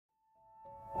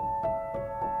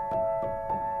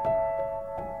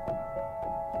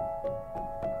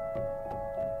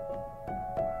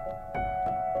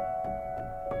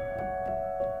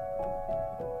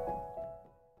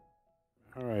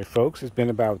folks, it's been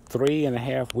about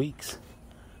 3.5 weeks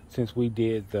since we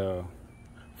did the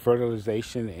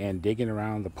fertilization and digging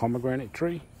around the pomegranate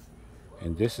tree,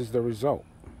 and this is the result.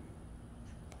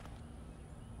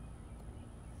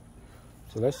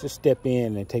 So let's just step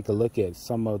in and take a look at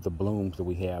some of the blooms that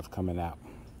we have coming out.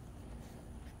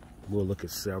 We'll look at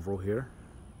several here.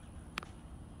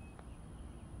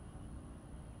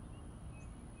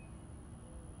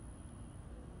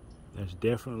 There's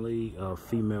definitely a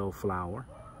female flower.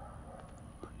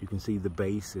 You can see the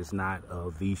base is not a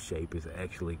V shape, it's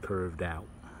actually curved out.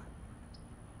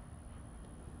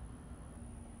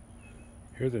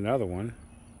 Here's another one.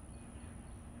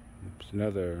 It's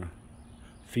another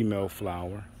female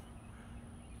flower.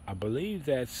 I believe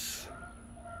that's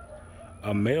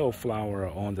a male flower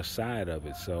on the side of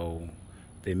it, so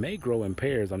they may grow in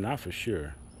pairs, I'm not for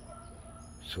sure.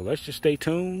 So let's just stay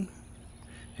tuned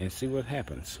and see what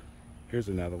happens. Here's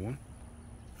another one.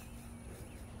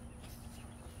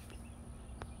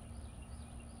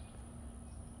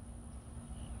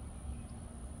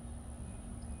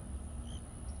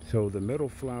 So the middle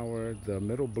flower, the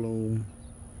middle bloom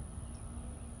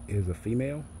is a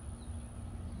female.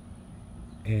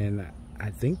 And I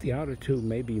think the outer two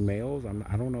may be males.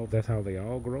 I don't know if that's how they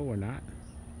all grow or not.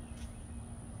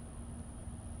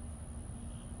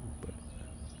 But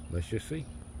let's just see.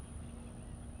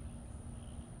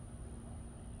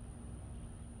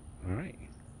 All right,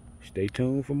 stay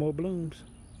tuned for more blooms.